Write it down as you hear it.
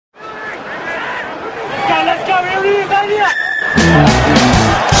I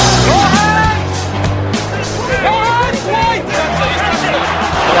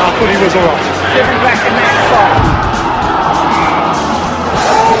thought he was all right. Give him back in that spot.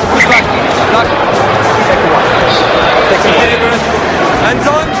 Hands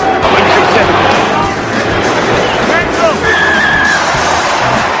on.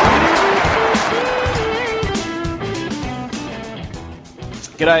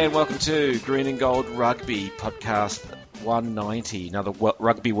 G'day and welcome to Green and Gold Rugby Podcast 190, another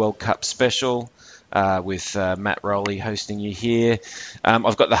Rugby World Cup special. With Matt Rowley hosting you here.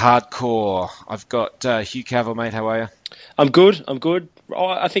 I've got the hardcore. I've got Hugh Cavill, mate. How are you? I'm good.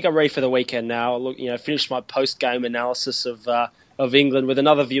 I think I'm ready for the weekend now. Finished my post-game analysis of England with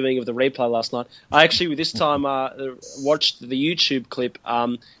another viewing of the replay last night. I actually, this time, watched the YouTube clip,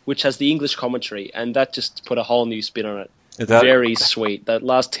 which has the English commentary, and that just put a whole new spin on it. Very sweet. That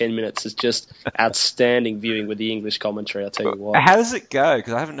last 10 minutes is just outstanding viewing with the English commentary, I'll tell you what. How does it go?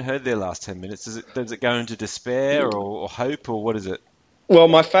 Because I haven't heard their last 10 minutes. Does it go into despair or hope, or what is it? Well,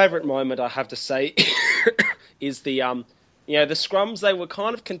 my favourite moment, I have to say, is the scrums. They were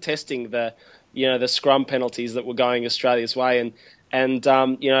kind of contesting the scrum penalties that were going Australia's way, and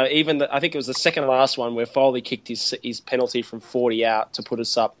even I think it was the second last one where Foley kicked his penalty from 40 out to put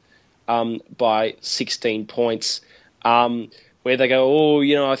us up by 16 points. Where they go,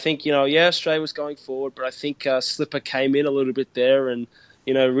 I think, Australia was going forward, but I think Slipper came in a little bit there and,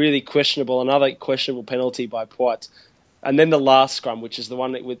 really another questionable penalty by Poit. And then the last scrum, which is the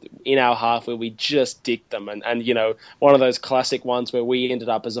one in our half where we just dicked them. And one of those classic ones where we ended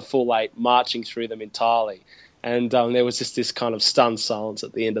up as a full 8 marching through them entirely. And there was just this kind of stunned silence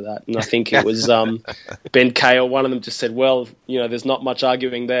at the end of that. And I think it was Ben Kay, one of them just said, well, there's not much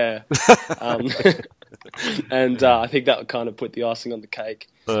arguing there. And I think that would kind of put the icing on the cake.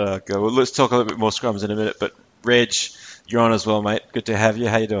 Okay, well, let's talk a little bit more scrums in a minute. But Reg, you're on as well, mate. Good to have you.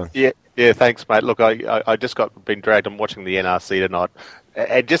 How you doing? Yeah, thanks, mate. Look, I just been dragged. I'm watching the NRC tonight.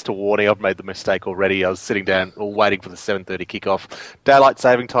 And just a warning, I've made the mistake already. I was sitting down waiting for the 7:30 kickoff. Daylight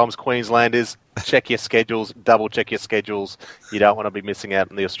saving times, Queenslanders. Check your schedules. Double check your schedules. You don't want to be missing out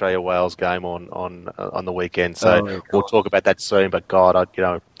on the Australia-Wales game on the weekend. So we'll talk about that soon. But God,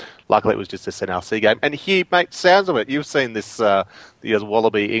 luckily it was just this NRC game. And Hugh, mate, sounds of it, you've seen this the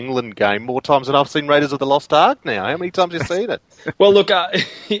Wallaby England game more times than I've seen Raiders of the Lost Ark. Now, how many times have you seen it? Well, look, I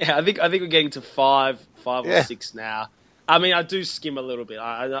think we're getting to five or six now. I mean, I do skim a little bit.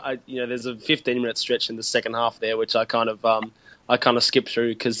 There's a 15-minute stretch in the second half there, which I kind of skip through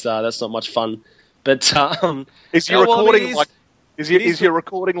because that's not much fun. But is your recording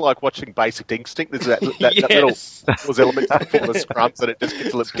recording like watching Basic Instinct? There's that little was element before the scrums, and it just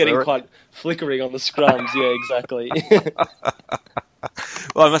gets a little. It's getting quite flickering on the scrums. Yeah, exactly.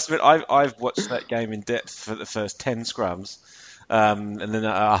 Well, I must admit, I've watched that game in depth for the first 10 scrums. And then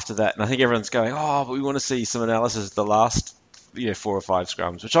after that, and I think everyone's going, but we want to see some analysis of the last 4 or 5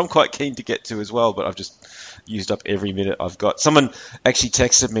 scrums, which I'm quite keen to get to as well, but I've just used up every minute I've got. Someone actually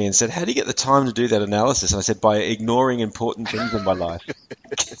texted me and said, how do you get the time to do that analysis? And I said, by ignoring important things in my life.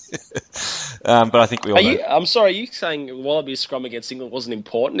 But I think we all know. I'm sorry, are you saying Wallabies scrum against England wasn't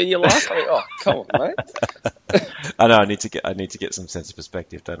important in your life? Come on, mate. I know, I need to get some sense of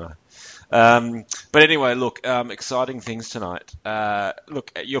perspective, don't I? But anyway, look, exciting things tonight.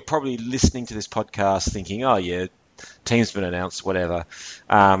 Look, you're probably listening to this podcast thinking, team's been announced, whatever.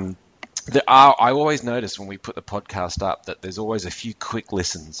 I always notice when we put the podcast up that there's always a few quick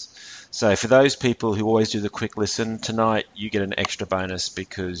listens. So for those people who always do the quick listen, tonight you get an extra bonus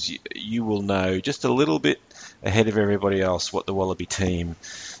because you will know just a little bit ahead of everybody else what the Wallaby team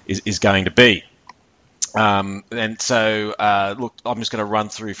is going to be. And so, look, I'm just going to run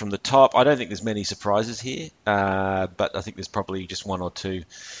through from the top. I don't think there's many surprises here, but I think there's probably just one or two.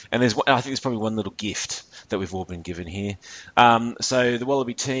 And I think there's probably one little gift that we've all been given here. So the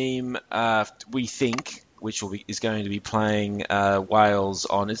Wallaby team, we think, is going to be playing Wales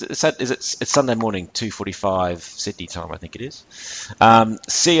on. It's Sunday morning, 2:45 Sydney time, I think it is.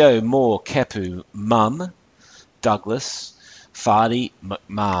 Seo, Moore, Kepu, Mum, Douglas, Fardy,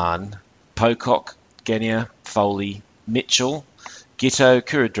 McMahon, Pocock, Genia, Foley, Mitchell, Gitto,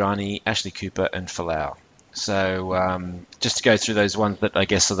 Kuridrani, Ashley Cooper, and Folau. So just to go through those ones that I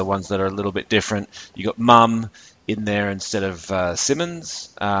guess are the ones that are a little bit different. You got Mum in there instead of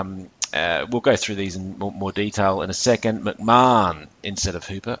Simmons. We'll go through these in more detail in a second. McMahon instead of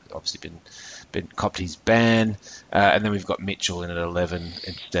Hooper, obviously been copped his ban, and then we've got Mitchell in at 11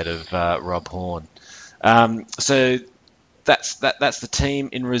 instead of Rob Horne. So that's the team.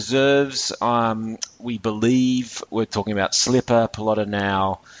 In reserves, we believe we're talking about Slipper, Pelota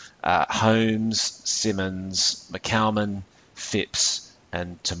now, Holmes, Simmons, McCalman, Phipps,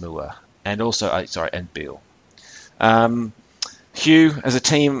 and Tamua, and also and Beale. Hugh, as a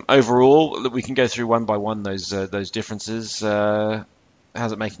team overall, we can go through one by one those differences. How's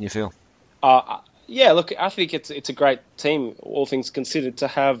it making you feel? Yeah, look, I think it's a great team, all things considered, to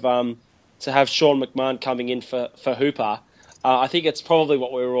have Sean McMahon coming in for Hooper. I think it's probably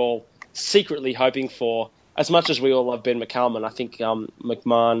what we were all secretly hoping for. As much as we all love Ben McCalman, I think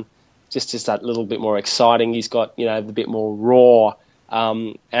McMahon just is that little bit more exciting. He's got the bit more raw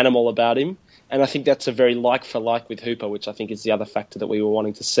animal about him, and I think that's a very like for like with Hooper, which I think is the other factor that we were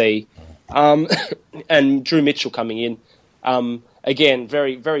wanting to see. And Drew Mitchell coming in, again,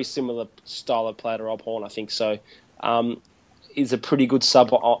 very very similar style of player to Rob Horn, I think so. Is a pretty good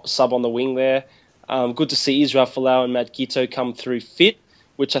sub on the wing there. Good to see Israel Folau and Matt Gito come through fit,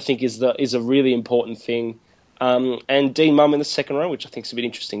 which I think is a really important thing. And Dean Mumm in the second row, which I think is a bit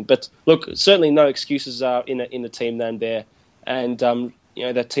interesting. But look, certainly no excuses in the team down there, and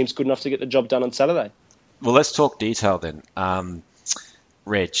that team's good enough to get the job done on Saturday. Well, let's talk detail then.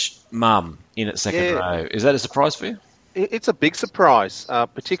 Reg, Mumm in at second row. Is that a surprise for you? It's a big surprise,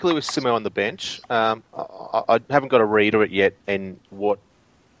 particularly with Simo on the bench. I haven't got a read of it yet, and what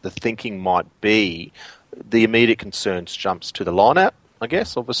the thinking might be. The immediate concerns jumps to the line-out, I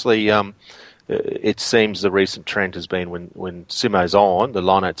guess. Obviously, it seems the recent trend has been when Simo's on, the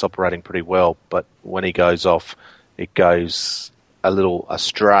line-out's operating pretty well, but when he goes off, it goes a little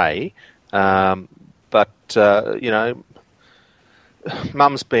astray.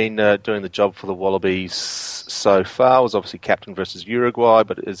 Mumm's been doing the job for the Wallabies so far. Was obviously captain versus Uruguay,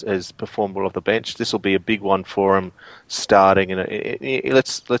 but has performed well off the bench. This will be a big one for him starting. And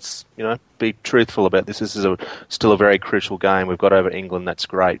let's be truthful about this. This is still a very crucial game. We've got over England. That's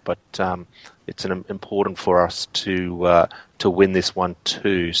great, but it's important for us to win this one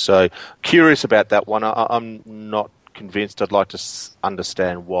too. So curious about that one. I'm not convinced. I'd like to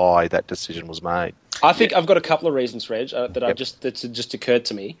understand why that decision was made. I think I've got a couple of reasons, Reg, that's just occurred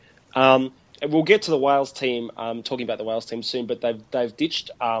to me. We'll get to the Wales team, talking about the Wales team soon, but they've ditched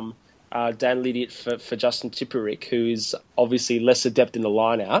Dan Lydiot for Justin Tipuric, who is obviously less adept in the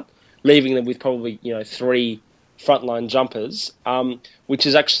line-out, leaving them with probably 3 frontline jumpers, which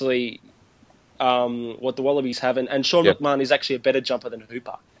is actually what the Wallabies have. And Sean McMahon is actually a better jumper than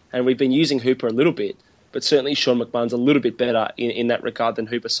Hooper. And we've been using Hooper a little bit, but certainly Sean McMahon's a little bit better in that regard than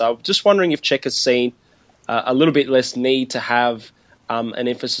Hooper. So I'm just wondering if Czech has seen a little bit less need to have an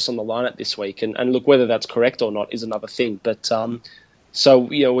emphasis on the lineup this week. And look, whether that's correct or not is another thing. But so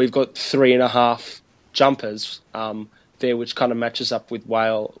we've got 3.5 jumpers there, which kind of matches up with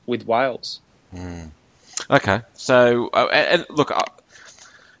Wales. Okay, so and look,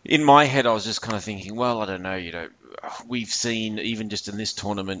 in my head, I was just kind of thinking, well, I don't know, we've seen even just in this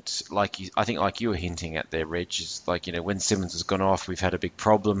tournament, I think like you were hinting at there, Reg, is like, when Simmons has gone off, we've had a big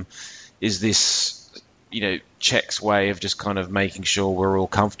problem. Is this, Czech's way of just kind of making sure we're all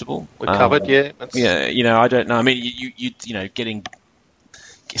comfortable? We're covered, yeah. I don't know. I mean, you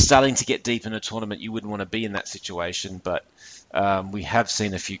starting to get deep in a tournament, you wouldn't want to be in that situation, but we have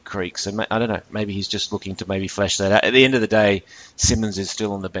seen a few creaks, and I don't know, maybe he's just looking to maybe flesh that out. At the end of the day, Simmons is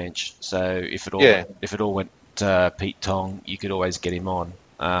still on the bench, so if it all went Pete Tong, you could always get him on.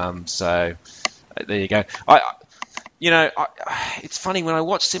 So there you go. It's funny when I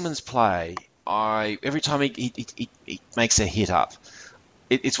watch Simmons play. Every time he makes a hit up,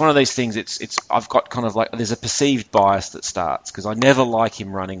 it's one of those things. I've got kind of like there's a perceived bias that starts because I never like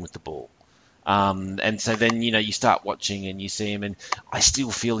him running with the ball. And so then you start watching and you see him, and I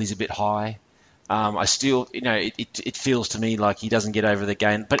still feel he's a bit high. I still it feels to me like he doesn't get over the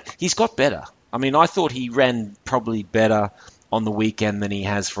game, but he's got better. I mean, I thought he ran probably better on the weekend than he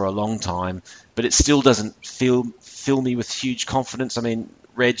has for a long time, but it still doesn't fill me with huge confidence. I mean,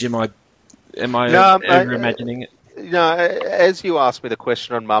 Reg, am I over-imagining it? As you asked me the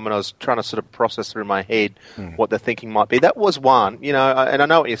question on Mumm, and I was trying to sort of process through my head what the thinking might be. That was one, and I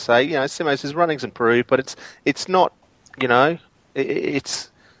know what you say. Simos, his running's improved, but it's not, it's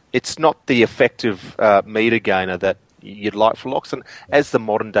not the effective meter gainer that you'd like for Loxton. As the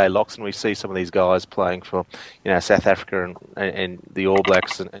modern day Loxton, we see some of these guys playing for, South Africa and the All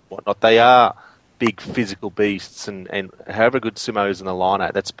Blacks and whatnot. They are big physical beasts, and however good Simo is in the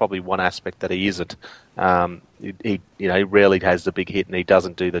line-out, that's probably one aspect that he isn't. He rarely has the big hit, and he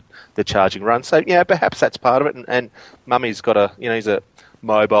doesn't do the charging run. So perhaps that's part of it. And Mummy's got he's a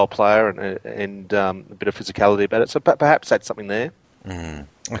mobile player and a bit of physicality about it. So perhaps that's something there.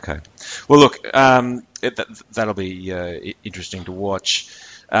 Okay. Well, look, that'll be interesting to watch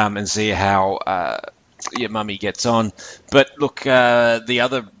and see how your mummy gets on. But look, the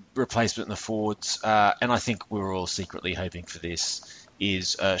other replacement in the forwards, and I think we were all secretly hoping for this,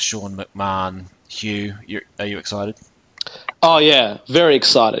 is Sean McMahon. Hugh, are you excited? Oh, yeah, very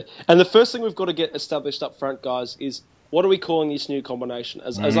excited. And the first thing we've got to get established up front, guys, is what are we calling this new combination?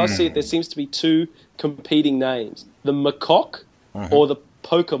 As I see it, there seems to be two competing names, the Macaque or the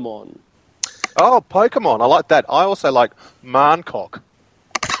Pokemon. Oh, Pokemon. I like that. I also like Marncock.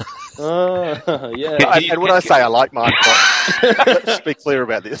 Yeah. And when I say I like Marncock, let's be clear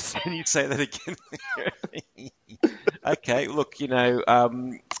about this. Can you say that again? Okay, look,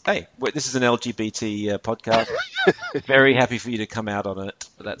 hey, this is an LGBT podcast. Very happy for you to come out on it.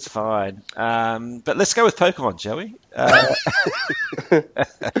 That's fine. But let's go with Pokemon, shall we?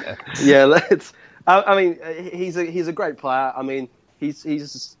 Yeah, let's. I mean, he's a great player. I mean,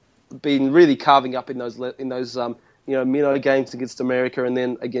 he's been really carving up in those minnow games against America and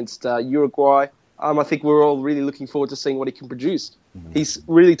then against Uruguay. I think we're all really looking forward to seeing what he can produce. Mm-hmm. He's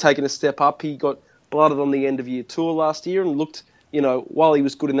really taken a step up. He got blooded on the end of year tour last year and looked, while he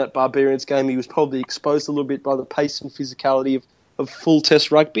was good in that Barbarians game, he was probably exposed a little bit by the pace and physicality of full test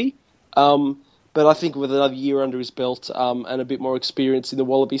rugby. But I think with another year under his belt and a bit more experience in the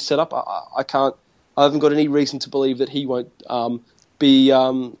Wallaby setup, I haven't got any reason to believe that he won't be a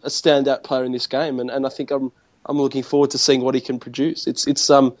standout player in this game. And I think I'm looking forward to seeing what he can produce.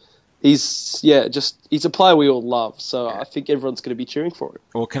 He's a player we all love, so I think everyone's going to be cheering for it.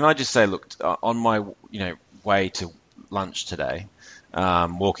 Well, can I just say, look, on my way to lunch today,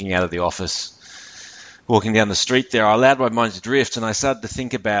 walking out of the office, walking down the street there, I allowed my mind to drift, and I started to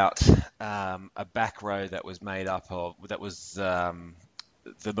think about a back row that was made up of the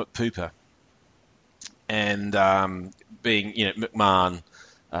McPooper, and being McMahon,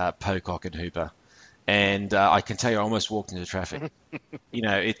 Pocock, and Hooper. And I can tell you, I almost walked into traffic.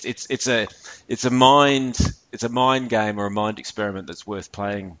 It's a mind game or a mind experiment that's worth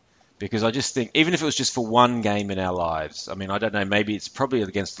playing, because I just think, even if it was just for one game in our lives, I mean, I don't know, maybe it's probably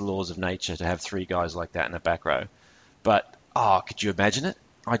against the laws of nature to have three guys like that in a back row, but could you imagine it?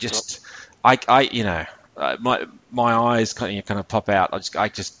 My eyes kind of pop out.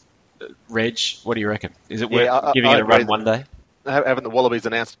 Reg, what do you reckon? Is it worth giving it a run one day? Haven't the Wallabies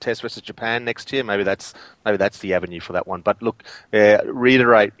announced a test versus Japan next year? Maybe that's the avenue for that one. But look,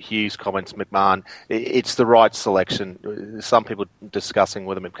 reiterate Hugh's comments, McMahon. It's the right selection. Some people discussing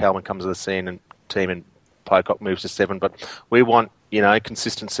whether McCalman comes to the scene and team and Pocock moves to 7, but we want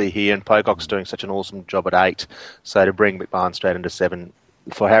consistency here. And Pocock's doing such an awesome job at 8, so to bring McMahon straight into 7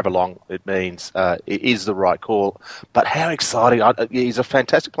 for however long it means, it is the right call. But how exciting! He's a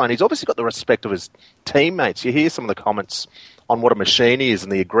fantastic player. And he's obviously got the respect of his teammates. You hear some of the comments on what a machine he is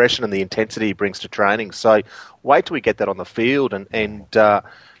and the aggression and the intensity he brings to training. So wait till we get that on the field. And the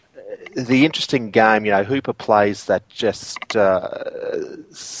interesting game, Hooper plays that just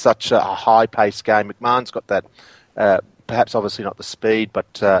such a high-paced game. McMahon's got that, perhaps obviously not the speed,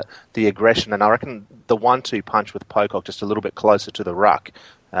 but the aggression. And I reckon the 1-2 punch with Pocock just a little bit closer to the ruck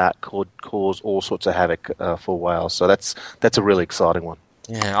could cause all sorts of havoc for Wales. So that's a really exciting one.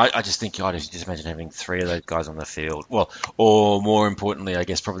 Yeah, I just think I'd just imagine having three of those guys on the field. Well, or more importantly, I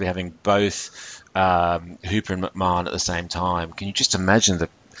guess probably having both Hooper and McMahon at the same time. Can you just imagine the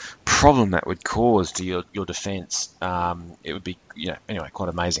problem that would cause to your defence? It would be, anyway, quite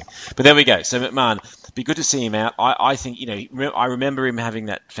amazing. But there we go. So McMahon, be good to see him out. I think, I remember him having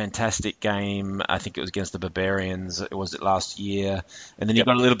that fantastic game. I think it was against the Barbarians. Was it last year? And then he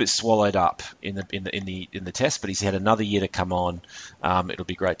got a little bit swallowed up in the test. But he's had another year to come on. It'll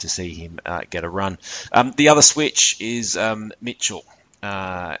be great to see him get a run. The other switch is Mitchell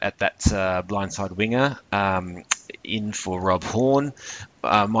at that blindside winger. In for Rob Horne.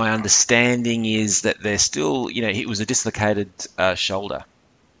 My understanding is that they're still, it was a dislocated shoulder.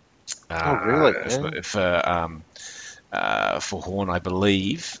 Really? For Horne, I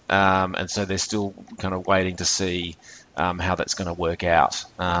believe. And so they're still kind of waiting to see how that's going to work out.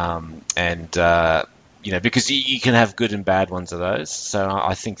 Because you can have good and bad ones of those. So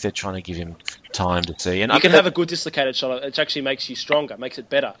I think they're trying to give him time to see. And you can have a good dislocated shoulder. It actually makes you stronger, makes it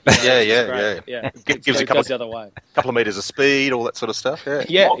better. Yeah. Gives a goes the other way. Couple of meters of speed, all that sort of stuff.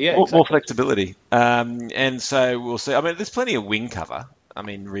 More flexibility. And so we'll see. I mean, there's plenty of wing cover. I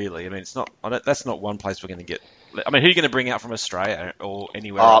mean, really. I mean, it's not. That's not one place we're going to get. I mean, who are you going to bring out from Australia or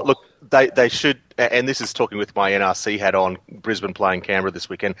anywhere else? Look, they should, and this is talking with my NRC hat on, Brisbane playing Canberra this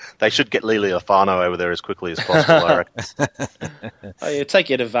weekend, they should get Lili Lafano over there as quickly as possible, I reckon. Take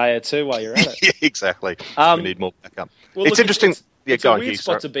you to Vaya too while you're at it. Yeah, exactly. We need more backup. Well, it's interesting. it's a weird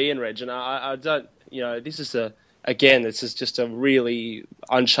spot to be in, Reg, and I don't, this is just a really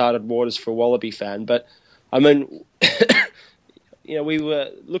uncharted waters for a Wallaby fan. But I mean, we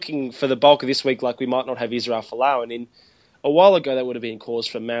were looking for the bulk of this week like we might not have Israel Folau, and in a while ago that would have been cause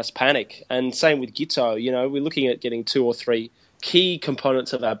for mass panic. And same with Giteau. We're looking at getting 2 or 3 key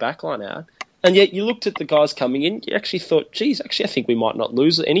components of our backline out, and yet you looked at the guys coming in, you actually thought, geez, I think we might not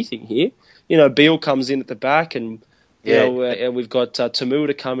lose anything here. Beale comes in at the back, and we've got Tamu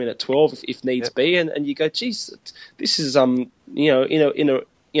to come in at 12 if needs be, and you go, geez, this is and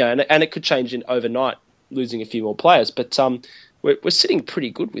it could change in overnight, losing a few more players, but we're sitting pretty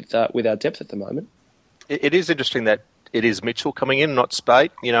good with our depth at the moment. It is interesting that it is Mitchell coming in, not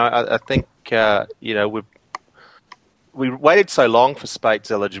Spate. I think we waited so long for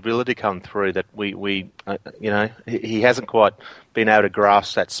Spate's eligibility to come through that we he hasn't quite been able to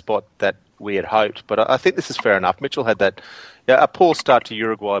grasp that spot that we had hoped. But I think this is fair enough. Mitchell had that a poor start to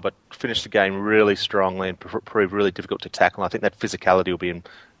Uruguay, but finished the game really strongly and proved really difficult to tackle. I think that physicality will be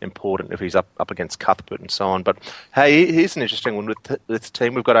important if he's up against Cuthbert and so on. But hey, here's an interesting one with this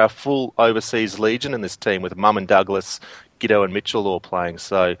team. We've got our full overseas legion in this team with Mum and Douglas, Giteau and Mitchell all playing.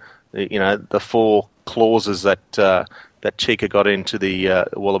 So the 4 clauses that Chika got into the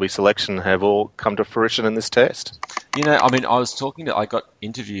Wallaby selection have all come to fruition in this test. I got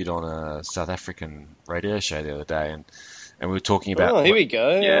interviewed on a South African radio show the other day, and we were talking about... Oh, here we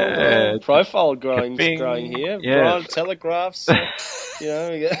go. Yeah. Profile growing here. Yeah. Brian Telegraphs.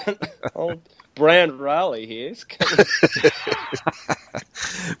 We got old Brand Raleigh here.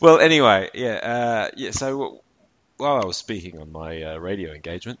 Well, anyway, so while I was speaking on my radio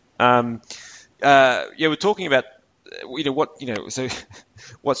engagement, we're talking about so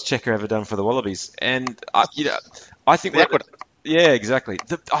what's Checker ever done for the Wallabies? And I think yeah, exactly.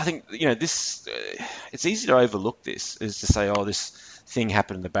 I think this. It's easy to overlook this, is to say, oh, this thing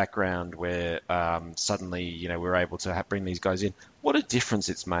happened in the background where suddenly we're able to bring these guys in. What a difference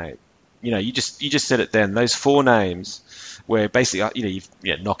it's made. You just said it then. Those 4 names, where basically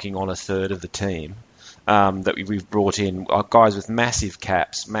you're knocking on a third of the team that we've brought in, are guys with massive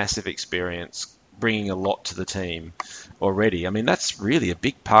caps, massive experience, bringing a lot to the team already. I mean, that's really a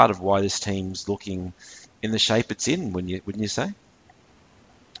big part of why this team's looking in the shape it's in, wouldn't you say?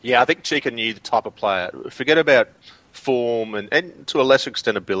 Yeah, I think Chika knew the type of player. Forget about form and to a lesser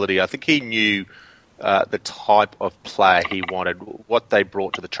extent ability. I think he knew the type of player he wanted, what they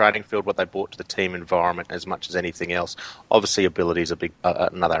brought to the training field, what they brought to the team environment as much as anything else. Obviously, ability is a big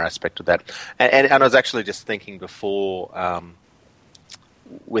another aspect of that. And I was actually just thinking before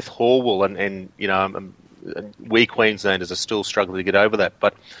with Horwell and we Queenslanders are still struggling to get over that.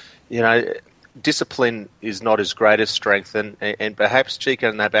 But, discipline is not his greatest strength, and perhaps Chika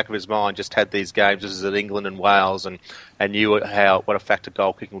in the back of his mind just had these games. This is at England and Wales, and knew what a factor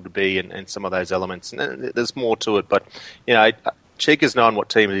goal kicking would be, and some of those elements. And there's more to it, but Chika's known what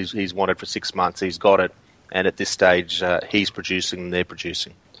team he's wanted for 6 months. He's got it, and at this stage, he's producing and they're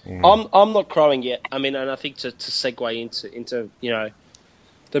producing. I'm not crowing yet. I mean, and I think to segue into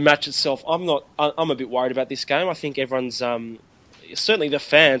the match itself, I'm a bit worried about this game. I think everyone's certainly the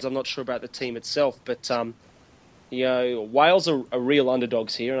fans. I'm not sure about the team itself, but Wales are real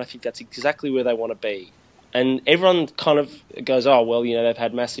underdogs here, and I think that's exactly where they want to be. And everyone kind of goes, oh well, they've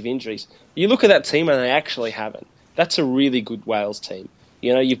had massive injuries. You look at that team, and they actually haven't. That's a really good Wales team.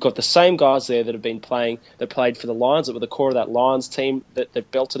 You've got the same guys there that have been playing, that played for the Lions, that were the core of that Lions team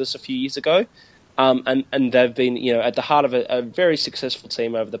that belted us a few years ago. And they've been, at the heart of a very successful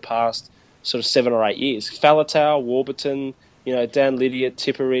team over the past sort of 7 or 8 years. Faletau, Warburton, Dan Lydiard,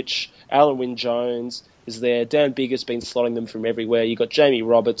 Tipperich, Alan Wynne-Jones is there. Dan Bigg has been slotting them from everywhere. You've got Jamie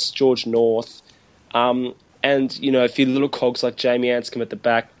Roberts, George North, and, a few little cogs like Jamie Anscombe at the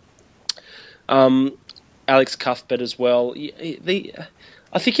back. Alex Cuthbert as well.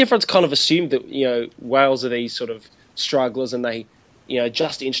 I think everyone's kind of assumed that, Wales are these sort of strugglers, and they,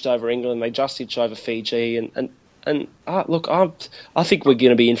 just inched over England, they just inched over Fiji, and look, I think we're going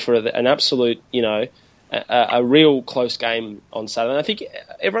to be in for an absolute, a real close game on Saturday. And I think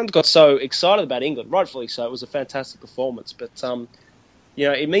everyone got so excited about England, rightfully so. It was a fantastic performance, but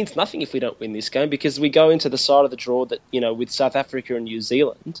it means nothing if we don't win this game, because we go into the side of the draw that with South Africa and New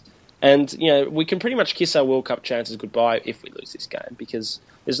Zealand, and we can pretty much kiss our World Cup chances goodbye if we lose this game, because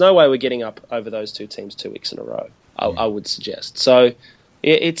there's no way we're getting up over those 2 teams 2 weeks in a row. I would suggest. So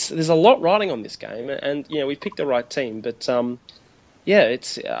there's a lot riding on this game, and we picked the right team, but.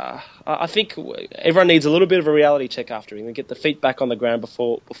 I think everyone needs a little bit of a reality check after and get the feet back on the ground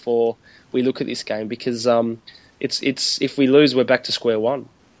before we look at this game, because it's if we lose, we're back to square one.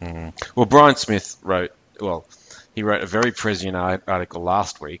 Well, Brian Smith wrote, he wrote a very prescient article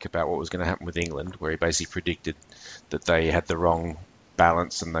last week about what was going to happen with England, where he basically predicted that they had the wrong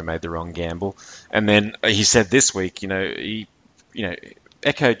balance and they made the wrong gamble. And then he said this week, he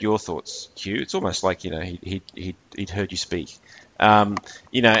echoed your thoughts, Hugh. It's almost like he'd heard you speak. And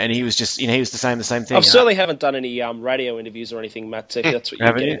he was just, he was saying the same thing. I certainly haven't done any radio interviews or anything, Matt. If that's what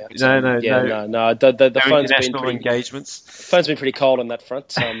you're getting at. No. The phone's been engagements. Phone's been pretty cold on that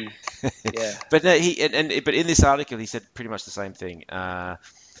front. Yeah. But no, but in this article, he said pretty much the same thing.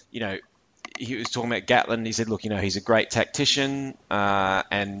 He was talking about Gatland. He said, look, he's a great tactician,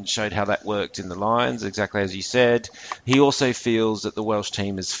 and showed how that worked in the Lions, exactly as you said. He also feels that the Welsh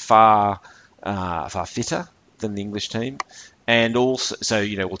team is far fitter than the English team. And also, so,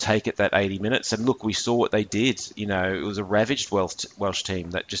 we'll take it that 80 minutes. And look, we saw what they did. It was a ravaged Welsh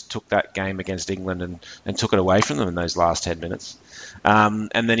team that just took that game against England and took it away from them in those last 10 minutes.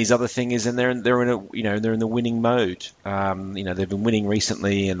 And then his other thing is, and they're in the winning mode. They've been winning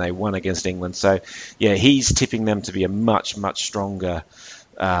recently and they won against England. So, yeah, he's tipping them to be a much, much stronger,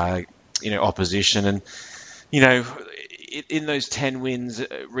 opposition. And, in those 10 wins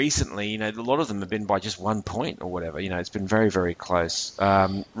recently, a lot of them have been by just 1 point or whatever. It's been very, very close.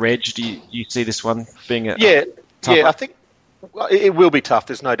 Reg, do you see this one being a tough one? I think it will be tough.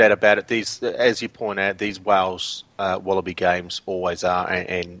 There's no doubt about it. These, as you point out, these Wales Wallaby games always are,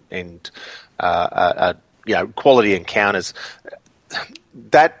 and quality encounters.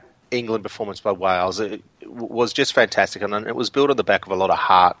 That England performance by Wales was just fantastic, and it was built on the back of a lot of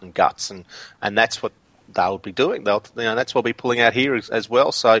heart and guts, and that's what they'll be doing. That's what we'll be pulling out here as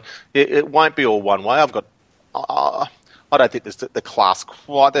well. So it won't be all one way. I don't think there's the class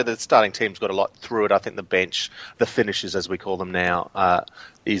quite there. The starting team's got a lot through it. I think the bench, the finishers as we call them now,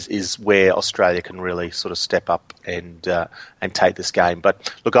 is where Australia can really sort of step up and take this game.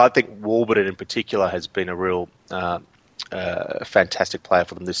 But look, I think Warburton in particular has been a real fantastic player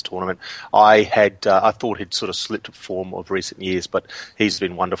for them this tournament. I thought he'd sort of slipped form of recent years, but he's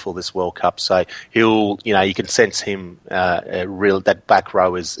been wonderful this World Cup. So he'll, you can sense him. That back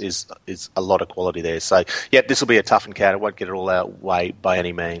row is a lot of quality there. So yeah, this will be a tough encounter. Won't get it all our way by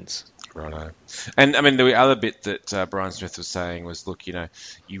any means. Righto. And I mean, the other bit that Brian Smith was saying was, look, you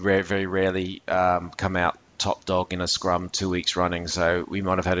very rarely come out top dog in a scrum 2 weeks running, so we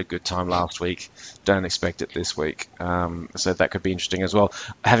might have had a good time last week. Don't expect it this week. So that could be interesting as well.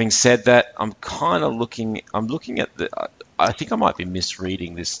 Having said that, I'm looking at I think I might be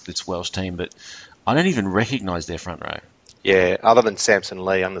misreading this Welsh team, but I don't even recognise their front row. Yeah, other than Samson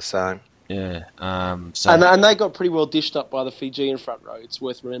Lee, I'm the same. Yeah. And they got pretty well dished up by the Fijian front row. It's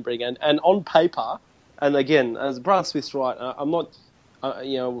worth remembering. And on paper, and again, as Brian Smith's right, I'm not.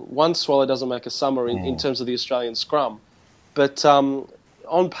 One swallow doesn't make a summer in terms of the Australian scrum. But on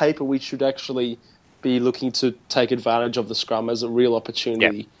paper, we should actually be looking to take advantage of the scrum as a real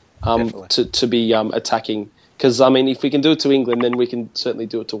opportunity to be attacking. Because, if we can do it to England, then we can certainly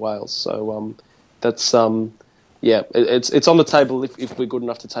do it to Wales. So that's, it's on the table if we're good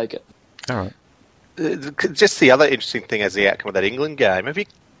enough to take it. All right. Just the other interesting thing as the outcome of that England game,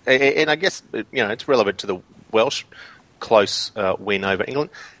 and I guess, it's relevant to the Welsh close win over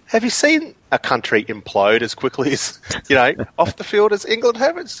England. Have you seen a country implode as quickly as, off the field as England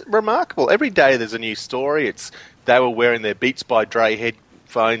have? It's remarkable. Every day there's a new story. They were wearing their Beats by Dre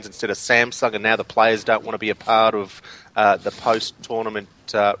headphones instead of Samsung, and now the players don't want to be a part of the post-tournament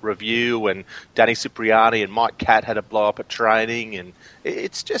review, and Danny Cipriani and Mike Catt had a blow-up at training, and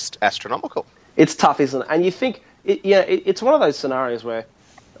it's just astronomical. It's tough, isn't it? And you think, it's one of those scenarios where,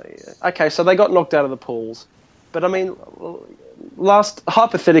 okay, so they got knocked out of the pools, but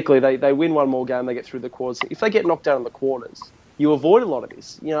hypothetically, they win one more game, they get through the quarters. If they get knocked out in the quarters, you avoid a lot of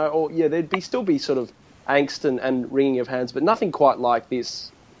this, there'd still be sort of angst and wringing of hands, but nothing quite like this,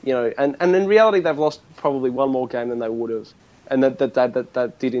 And in reality, they've lost probably one more game than they would have, and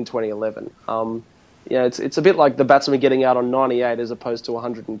that did in 2011. It's a bit like the batsman getting out on 98 as opposed to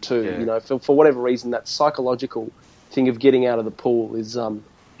 102. Yeah. For whatever reason, that psychological thing of getting out of the pool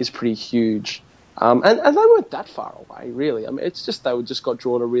is pretty huge. And they weren't that far away, really. It's just they just got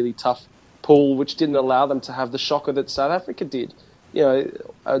drawn a really tough pool, which didn't allow them to have the shocker that South Africa did,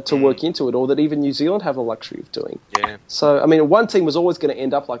 to work into it, or that even New Zealand have the luxury of doing. Yeah. So, one team was always going to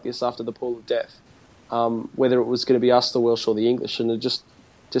end up like this after the pool of death, whether it was going to be us, the Welsh, or the English, and it just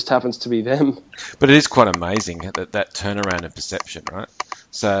happens to be them. But it is quite amazing that turnaround in perception, right?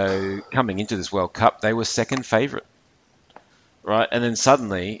 So coming into this World Cup, they were second favourite. Right, and then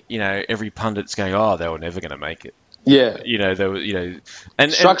suddenly, every pundit's going, "Oh, they were never going to make it." Yeah. There were,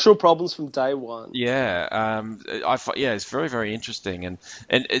 and structural problems from day one. Yeah, it's very, very interesting, and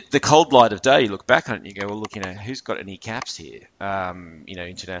the cold light of day, you look back on it and you go, well, look, who's got any caps here?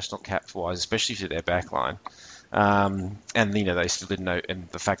 International caps wise, especially for their backline, and they still didn't know, and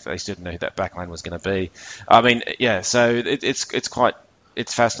the fact that they still didn't know who that backline was going to be. I mean, yeah, so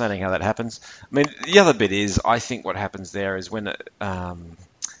it's fascinating how that happens. I mean, the other bit is, I think what happens there is when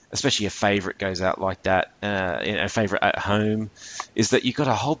especially a favourite goes out like that, a favourite at home, is that you've got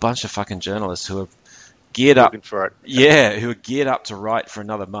a whole bunch of fucking journalists who are geared up for it. Yeah, who are geared up to write for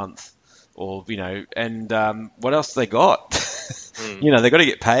another month, or and what else they got? They've got to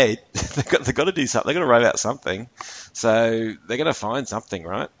get paid. They've got to do something. They've got to write out something. So they're going to find something,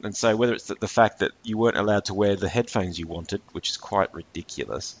 right? And so whether it's the fact that you weren't allowed to wear the headphones you wanted, which is quite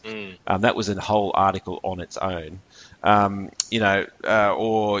ridiculous, that was a whole article on its own.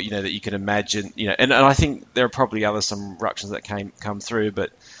 Or that you can imagine, and I think there are probably some ructions that come through,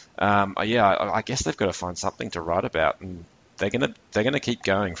 but I guess they've got to find something to write about, and they're gonna keep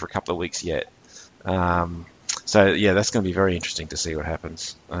going for a couple of weeks yet. So yeah, that's going to be very interesting to see what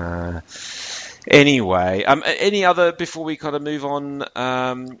happens. Anyway, any other, before we kind of move on,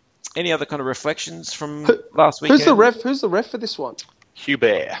 any other kind of reflections from last weekend? Who's the ref for this one?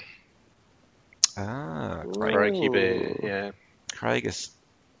 Hubert. Craig Hubert, yeah. Craigus.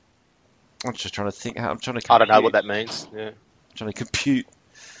 I'm just trying to think. I don't know what that means. Yeah. I'm trying to compute,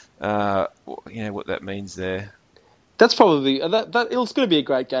 what that means there. That's probably that. It's going to be a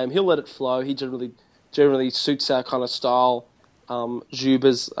great game. He'll let it flow. He generally suits our kind of style,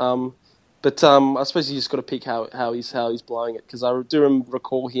 Zubers. But I suppose you just got to pick how he's blowing it, because I do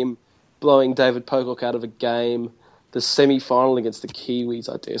recall him blowing David Pocock out of a game. The semi-final against the Kiwis,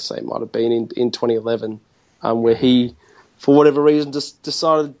 I dare say, might have been in 2011, where he, for whatever reason, just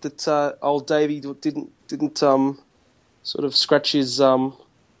decided that old Davey didn't sort of scratch his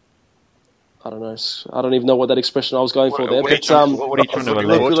I don't know. I don't even know what that expression I was going for there. What are you trying to allege? What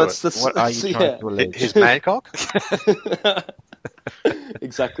are you trying to allege? His mancock?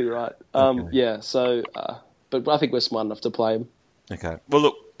 Exactly right. Okay. Yeah. So, but I think we're smart enough to play him. Okay. Well,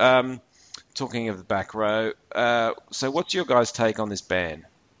 look. Talking of the back row, so what's your guys' take on this ban?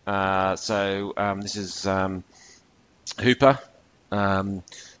 This is Hooper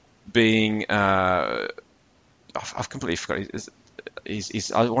being. I've completely forgot. I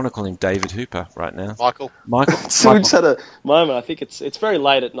want to call him David Hooper right now. Michael. So we just had a moment. I think it's very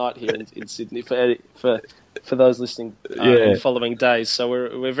late at night here in Sydney for those listening in following days. So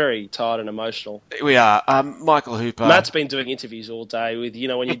we're very tired and emotional. We are. Michael Hooper. Matt's been doing interviews all day with,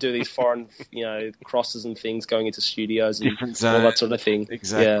 when you do these foreign, crosses and things, going into studios and different zones, all that sort of thing.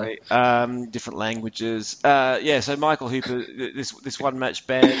 Exactly. Yeah. Different languages. So Michael Hooper, this one match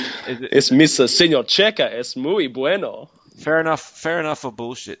ban. Es Mr. Señor Checa, es muy bueno. Fair enough or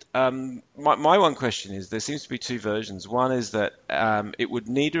bullshit. My one question is, there seems to be two versions. One is that it would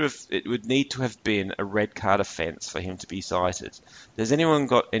need to have been a red card offence for him to be cited. Has anyone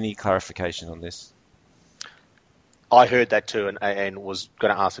got any clarification on this? I heard that too, and was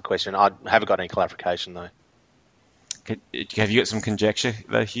going to ask the question. I haven't got any clarification though. Have you got some conjecture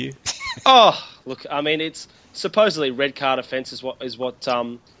though, Hugh? Oh, look, I mean, it's supposedly red card offence is what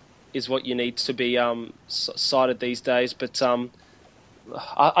you need to be cited these days. But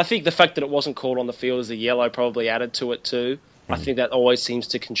I think the fact that it wasn't called on the field as a yellow probably added to it too. I think that always seems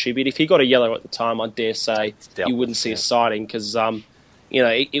to contribute. If he got a yellow at the time, I dare say you wouldn't see a citing, because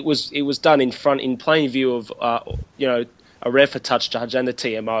it was done in plain view of a ref, a touch judge, and the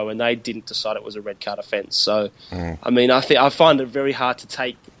TMO, and they didn't decide it was a red card offence. So I mean, I find it very hard to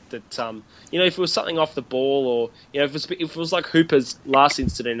take that. If it was something off the ball, or if it was like Hooper's last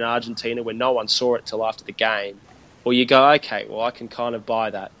incident in Argentina where no one saw it till after the game, or you go, okay, well, I can kind of buy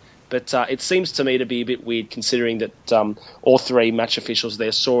that. But it seems to me to be a bit weird, considering that all three match officials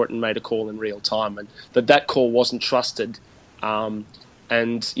there saw it and made a call in real time, and that call wasn't trusted. And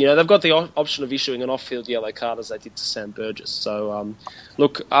they've got the option of issuing an off-field yellow card, as they did to Sam Burgess. So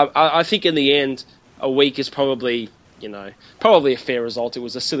look, I think in the end, a week is probably a fair result. It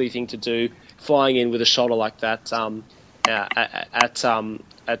was a silly thing to do, flying in with a shoulder like that at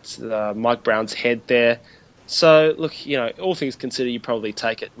Mike Brown's head there. So look, all things considered, you probably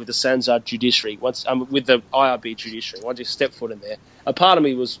take it with the SANZAR judiciary with the IRB judiciary. Once you step foot in there, a part of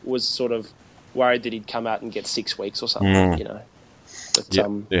me was sort of worried that he'd come out and get 6 weeks or something. But,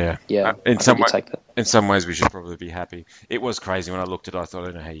 in some ways, we should probably be happy. It was crazy when I looked at it. I thought, I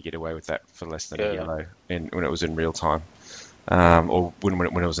don't know how you get away with that for less than a yellow when it was in real time. or when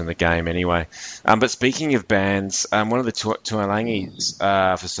it was in the game anyway. But speaking of bans, one of the Tuolangis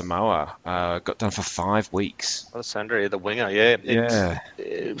for Samoa got done for 5 weeks. Alessandro, the winger, yeah. Yeah.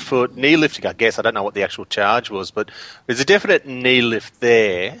 For knee lifting, I guess. I don't know what the actual charge was, but there's a definite knee lift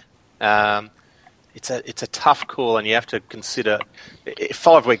there. It's a tough call, and you have to consider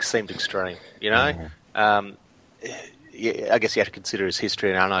 5 weeks seemed extreme, you know. Yeah, I guess you have to consider his history,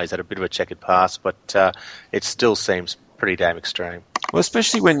 and I know he's had a bit of a checkered past, but it still seems pretty damn extreme. Well,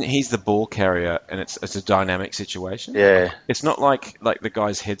 especially when he's the ball carrier and it's a dynamic situation. Yeah. It's not like the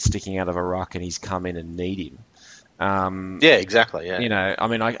guy's head sticking out of a ruck and he's come in and kneed him. Yeah, exactly. Yeah. You know, I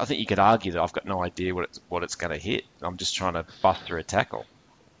mean, I think you could argue that I've got no idea what it's going to hit. I'm just trying to bust through a tackle.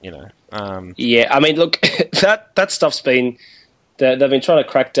 You know. Yeah, I mean, look, that stuff's been they've been trying to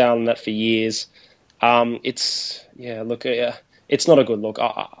crack down on that for years. It's not a good look.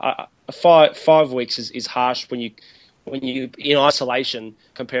 5 weeks is harsh when you in isolation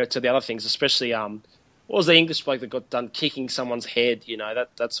compare it to the other things, especially what was the English bloke that got done kicking someone's head, you know,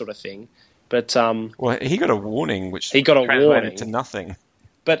 that sort of thing. But well, he got a warning, which he got a warning to nothing.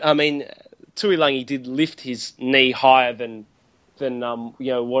 But I mean, Tuilangi did lift his knee higher than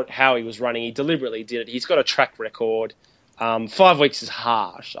how he was running. He deliberately did it. He's got a track record. 5 weeks is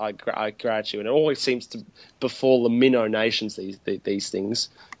harsh, I grant you, and it always seems to befall the minnow nations these things,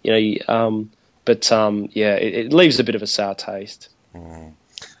 you know. It leaves a bit of a sour taste.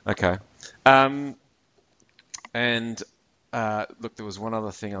 Okay. Look, there was one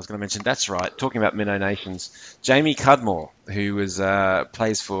other thing I was going to mention. That's right. Talking about minnow nations, Jamie Cudmore, who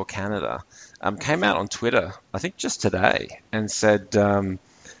plays for Canada, came out on Twitter, I think just today, and said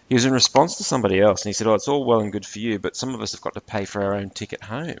he was in response to somebody else, and he said, "Oh, it's all well and good for you, but some of us have got to pay for our own ticket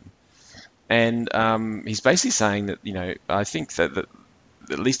home." And he's basically saying that, you know, I think that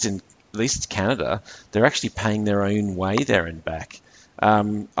at least Canada, they're actually paying their own way there and back.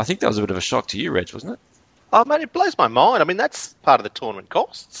 I think that was a bit of a shock to you, Reg, wasn't it? Oh, mate, it blows my mind. I mean, that's part of the tournament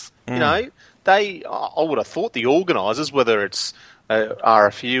costs. You know, I would have thought the organisers, whether it's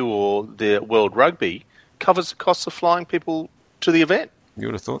RFU or the World Rugby, covers the costs of flying people to the event. You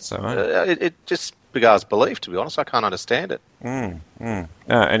would have thought so, eh? It just beguiles belief, to be honest. I can't understand it.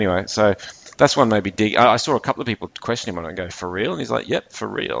 Anyway, so that's one maybe dig. I saw a couple of people question him on it and go, "For real?" And he's like, "Yep, for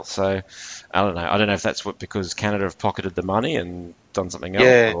real." So I don't know. I don't know if that's because Canada have pocketed the money and done something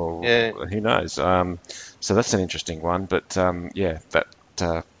else, or who knows. So that's an interesting one. But that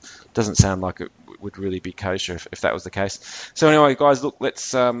doesn't sound like it would really be kosher if that was the case. So anyway, guys, look,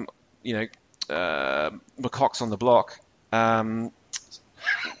 let's McCock's on the block.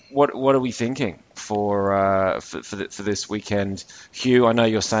 What are we thinking for this weekend, Hugh? I know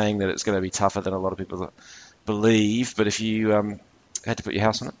you're saying that it's going to be tougher than a lot of people believe, but if you had to put your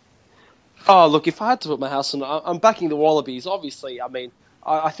house on it, oh look, if I had to put my house on it, I'm backing the Wallabies. Obviously, I mean,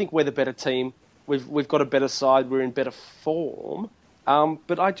 I think we're the better team. We've got a better side. We're in better form,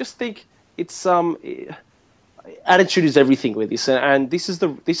 but I just think it's attitude is everything with this, and this is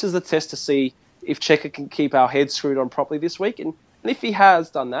the test to see if Cheika can keep our heads screwed on properly this week. And if he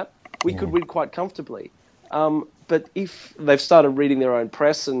has done that, we could win quite comfortably. But if they've started reading their own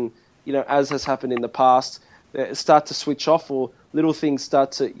press and, you know, as has happened in the past, start to switch off or little things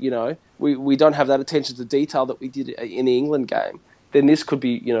start to, you know, we don't have that attention to detail that we did in the England game, then this could be,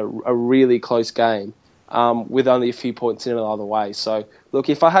 you know, a really close game with only a few points in either way. So, look,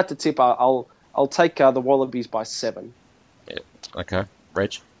 if I had to tip, I'll take the Wallabies by 7. Yeah. Okay.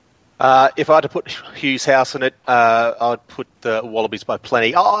 Reg? If I had to put Hugh's house in it, I'd put the Wallabies by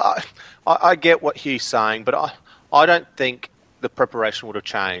plenty. I get what Hugh's saying, but I don't think the preparation would have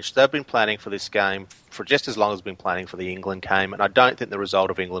changed. They've been planning for this game for just as long as they've been planning for the England game, and I don't think the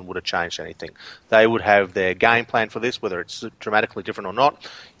result of England would have changed anything. They would have their game plan for this, whether it's dramatically different or not.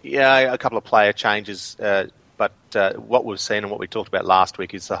 Yeah, a couple of player changes, but what we've seen and what we talked about last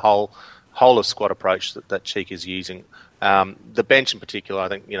week is the whole of squad approach that Cheek is using. The bench in particular, I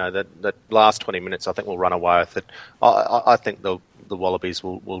think, you know, that last 20 minutes, I think we'll run away with it. I think the Wallabies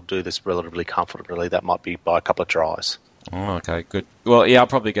will do this relatively comfortably. That might be by a couple of tries. Oh, okay, good. Well, yeah, I'll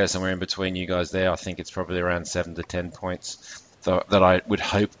probably go somewhere in between you guys there. I think it's probably around 7 to 10 points that I would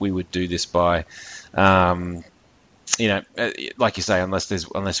hope we would do this by. You know, like you say, unless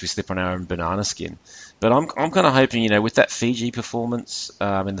we slip on our own banana skin. But I'm kind of hoping, you know, with that Fiji performance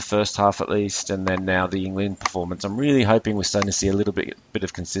in the first half at least, and then now the England performance, I'm really hoping we're starting to see a little bit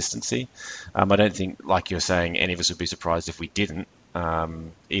of consistency. I don't think, like you're saying, any of us would be surprised if we didn't.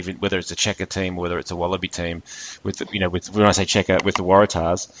 Even whether it's a Checker team or whether it's a Wallaby team, when I say Checker with the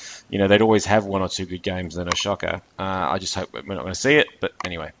Waratahs, you know, they'd always have one or two good games and then a shocker. I just hope we're not going to see it. But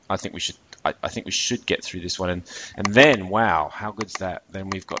anyway, I think we should I think we should get through this one, and then wow, how good's that? Then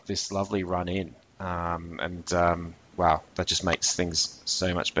we've got this lovely run in, wow, that just makes things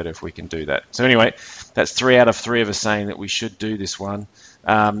so much better if we can do that. So anyway, that's 3 out of 3 of us saying that we should do this one.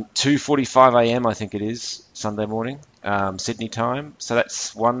 2:45 a.m. I think it is Sunday morning, Sydney time. So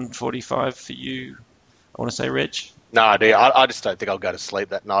that's 1:45 for you. I want to say, Reg. No, I just don't think I'll go to sleep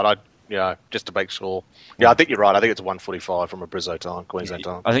that night. Just to make sure. Yeah, I think you're right. I think it's 1:45 from a Brizzo time, Queensland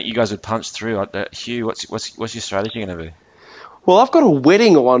time. I think you guys would punch through. Hugh, what's your strategy going to be? Well, I've got a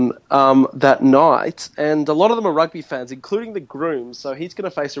wedding on that night, and a lot of them are rugby fans, including the groom. So he's going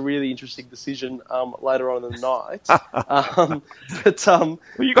to face a really interesting decision later on in the night. Well,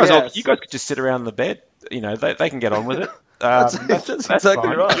 you guys could just sit around the bed. They can get on with it. That's exactly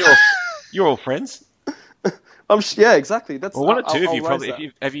fine. right. You're all friends. Yeah, exactly. That's one or two of you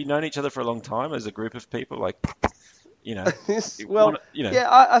probably. Have you known each other for a long time as a group of people? Like, yeah, I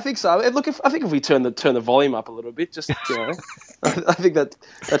think so. Look, I think if we turn the volume up a little bit, just I think that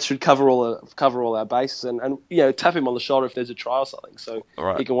should cover all our bases, and tap him on the shoulder if there's a try or something, so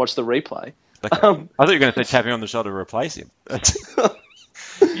he can watch the replay. Okay. I thought you were going to say tap him on the shoulder to replace him. That's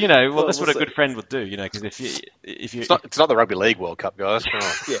what a good friend would do, because if you it's not the Rugby League World Cup, guys. Come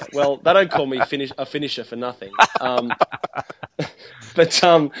on. Yeah, well, they don't call me a finisher for nothing.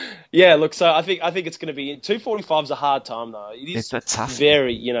 Yeah, look, so I think it's going to be 2:45 is a hard time though. It is tough.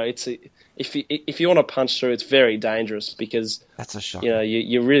 Very, if you want to punch through, it's very dangerous because that's a shock.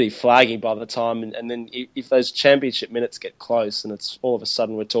 You're really flagging by the time, and then if those championship minutes get close, and it's all of a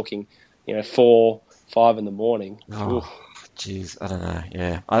sudden we're talking, 4, 5 in the morning. Jeez, I don't know.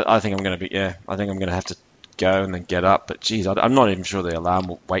 Yeah, I think I'm going to be. Yeah, I think I'm going to have to go and then get up. But geez, I'm not even sure the alarm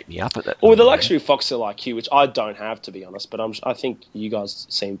will wake me up at that. Well, with the luxury of Foxtel IQ, which I don't have to be honest, but I think you guys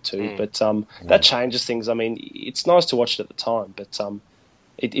seem to. But that changes things. I mean, it's nice to watch it at the time, but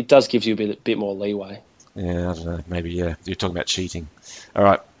it does give you a bit more leeway. Yeah, I don't know. Maybe you're talking about cheating. All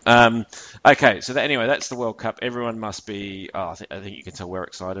right. Okay, so anyway, that's the World Cup. Everyone must be. I think you can tell we're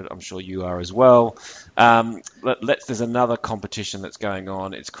excited. I'm sure you are as well. There's another competition that's going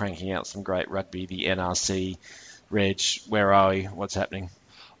on. It's cranking out some great rugby. The NRC. Reg, where are we? What's happening?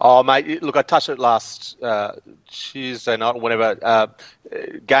 Oh, mate, look, I touched it last Tuesday night or whatever.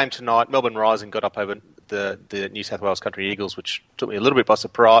 Game tonight, Melbourne Rising got up over the New South Wales Country Eagles, which took me a little bit by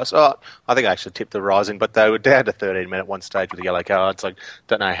surprise. I think I actually tipped the Rising, but they were down to 13 men at one stage with a yellow card, so I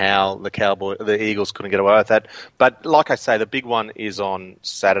don't know how the Eagles couldn't get away with that. But like I say, the big one is on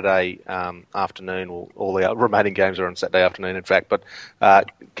Saturday afternoon. All the remaining games are on Saturday afternoon, in fact. But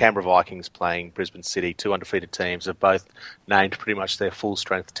Canberra Vikings playing Brisbane City, 2 undefeated teams. Have both named pretty much their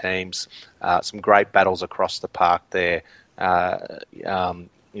full-strength teams. Some great battles across the park there.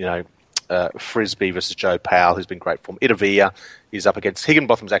 Frisbee versus Joe Powell, who's been great for him. Itavia is up against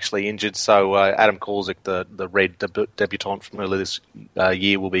Higginbotham's actually injured, so Adam Korzik, the Red debutant from earlier this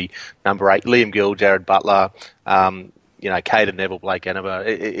year, will be number 8. Liam Gill, Jared Butler, Caden Neville, Blake Anaber.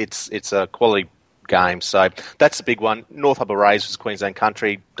 It's a quality game, so that's the big one. North Harbour Rays versus Queensland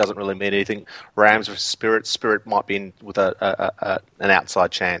Country doesn't really mean anything. Rams versus Spirit. Spirit might be in with an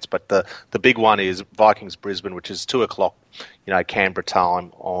outside chance, but the big one is Vikings Brisbane, which is 2:00, Canberra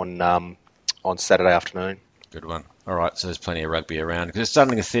time on Saturday afternoon. Good one. All right, so there's plenty of rugby around because it's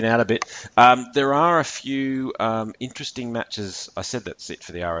starting to thin out a bit. There are a few interesting matches. I said that's it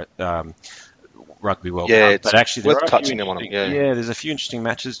for the Rugby World Cup, but actually worth touching them on them. Yeah, there's a few interesting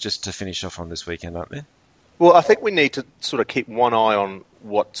matches just to finish off on this weekend, aren't there? Well, I think we need to sort of keep one eye on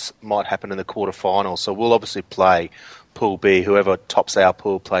what might happen in the quarterfinals. So we'll obviously play Pool B. Whoever tops our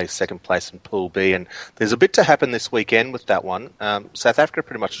pool plays second place in Pool B, and there's a bit to happen this weekend with that one. South Africa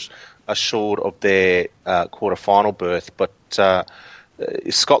pretty much assured of their quarterfinal berth, but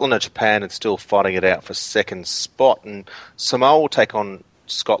Scotland and Japan are still fighting it out for second spot, and Samoa will take on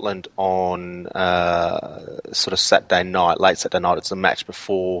Scotland on sort of Saturday night, late Saturday night. It's a match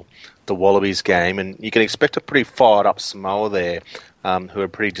before the Wallabies game, and you can expect a pretty fired up Samoa there, who are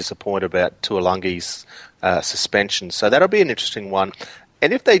pretty disappointed about Tuolangi's suspension. So that'll be an interesting one.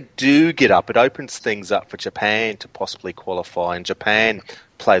 And if they do get up, it opens things up for Japan to possibly qualify, and Japan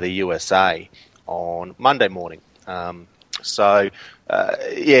play the USA on Monday morning. Really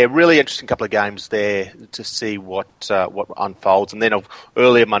interesting couple of games there to see what unfolds. And then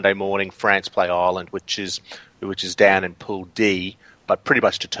earlier Monday morning, France play Ireland, which is down in Pool D, but pretty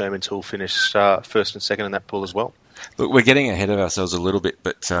much determined who'll finish first and second in that pool as well. Look, we're getting ahead of ourselves a little bit,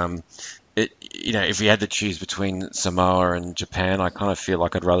 but if we had to choose between Samoa and Japan, I kind of feel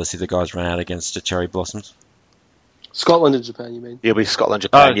like I'd rather see the guys run out against the Cherry Blossoms. Scotland and Japan, you mean? It'll be Scotland,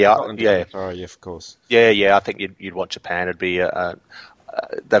 Japan. Scotland, yeah. Sorry, yeah, of course. Yeah. I think you'd want Japan. It'd be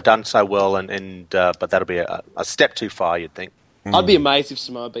they've done so well, but that'll be a step too far, you'd think. I'd be amazed if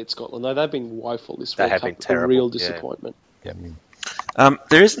Samoa beat Scotland, though. They've been woeful this World Cup. Been terrible. A real disappointment. Yeah.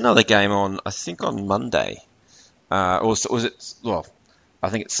 There is another game I think on Monday. Or was it? Well, I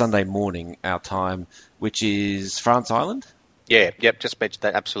think it's Sunday morning our time, which is France Island. Yeah, yep, just mentioned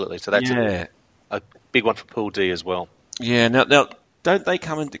that, absolutely. So that's a big one for Pool D as well. Yeah, now don't they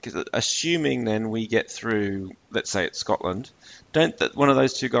come into, because assuming then we get through, let's say it's Scotland, don't one of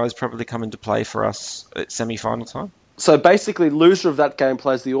those two guys probably come into play for us at semi-final time? So basically, loser of that game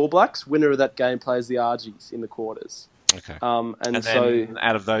plays the All Blacks, winner of that game plays the Argies in the quarters. Okay. And then so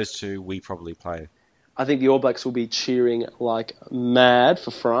out of those two, we probably play. I think the All Blacks will be cheering like mad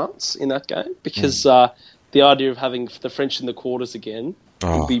for France in that game because the idea of having the French in the quarters again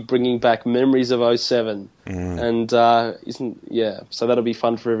would be bringing back memories of 07. And so that'll be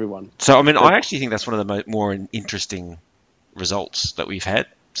fun for everyone. So, I mean, I actually think that's one of the more interesting results that we've had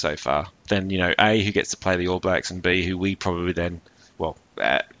so far. Then, A, who gets to play the All Blacks, and B, who we probably then,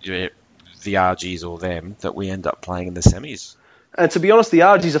 the RGs or them, that we end up playing in the semis. And to be honest, the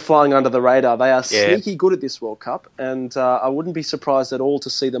RGs are flying under the radar. They are sneaky good at this World Cup, and I wouldn't be surprised at all to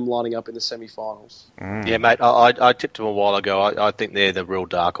see them lining up in the semi-finals. Yeah, mate, I tipped them a while ago. I think they're the real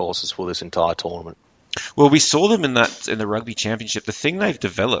dark horses for this entire tournament. Well, we saw them in the Rugby Championship. The thing they've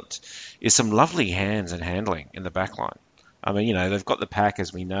developed is some lovely hands and handling in the back line. I mean, they've got the pack,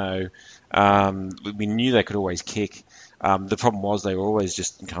 as we know. We knew they could always kick. The problem was they were always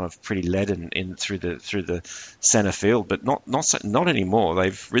just kind of pretty leaden in through the centre field, but not anymore.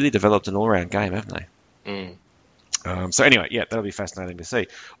 They've really developed an all-round game, haven't they? So anyway, that'll be fascinating to see.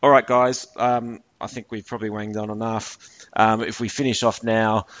 All right, guys, I think we've probably wanged on enough. If we finish off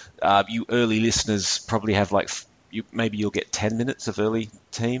now, you early listeners probably have maybe you'll get 10 minutes of early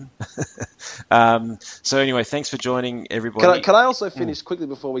team. So anyway, thanks for joining, everybody. Can I also finish quickly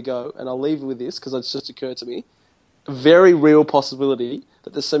before we go? And I'll leave you with this because it's just occurred to me. A very real possibility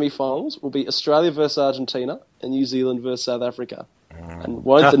that the semi-finals will be Australia versus Argentina and New Zealand versus South Africa. And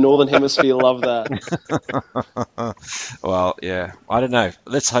won't the Northern Hemisphere love that? Well, yeah. I don't know.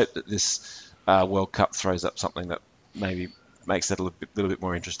 Let's hope that this World Cup throws up something that maybe makes it a little bit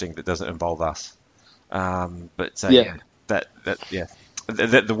more interesting that doesn't involve us. The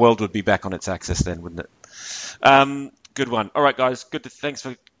world would be back on its axis then, wouldn't it? Good one. All right, guys. Thanks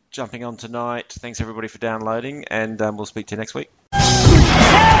for jumping on tonight. Thanks everybody for downloading, and we'll speak to you next week.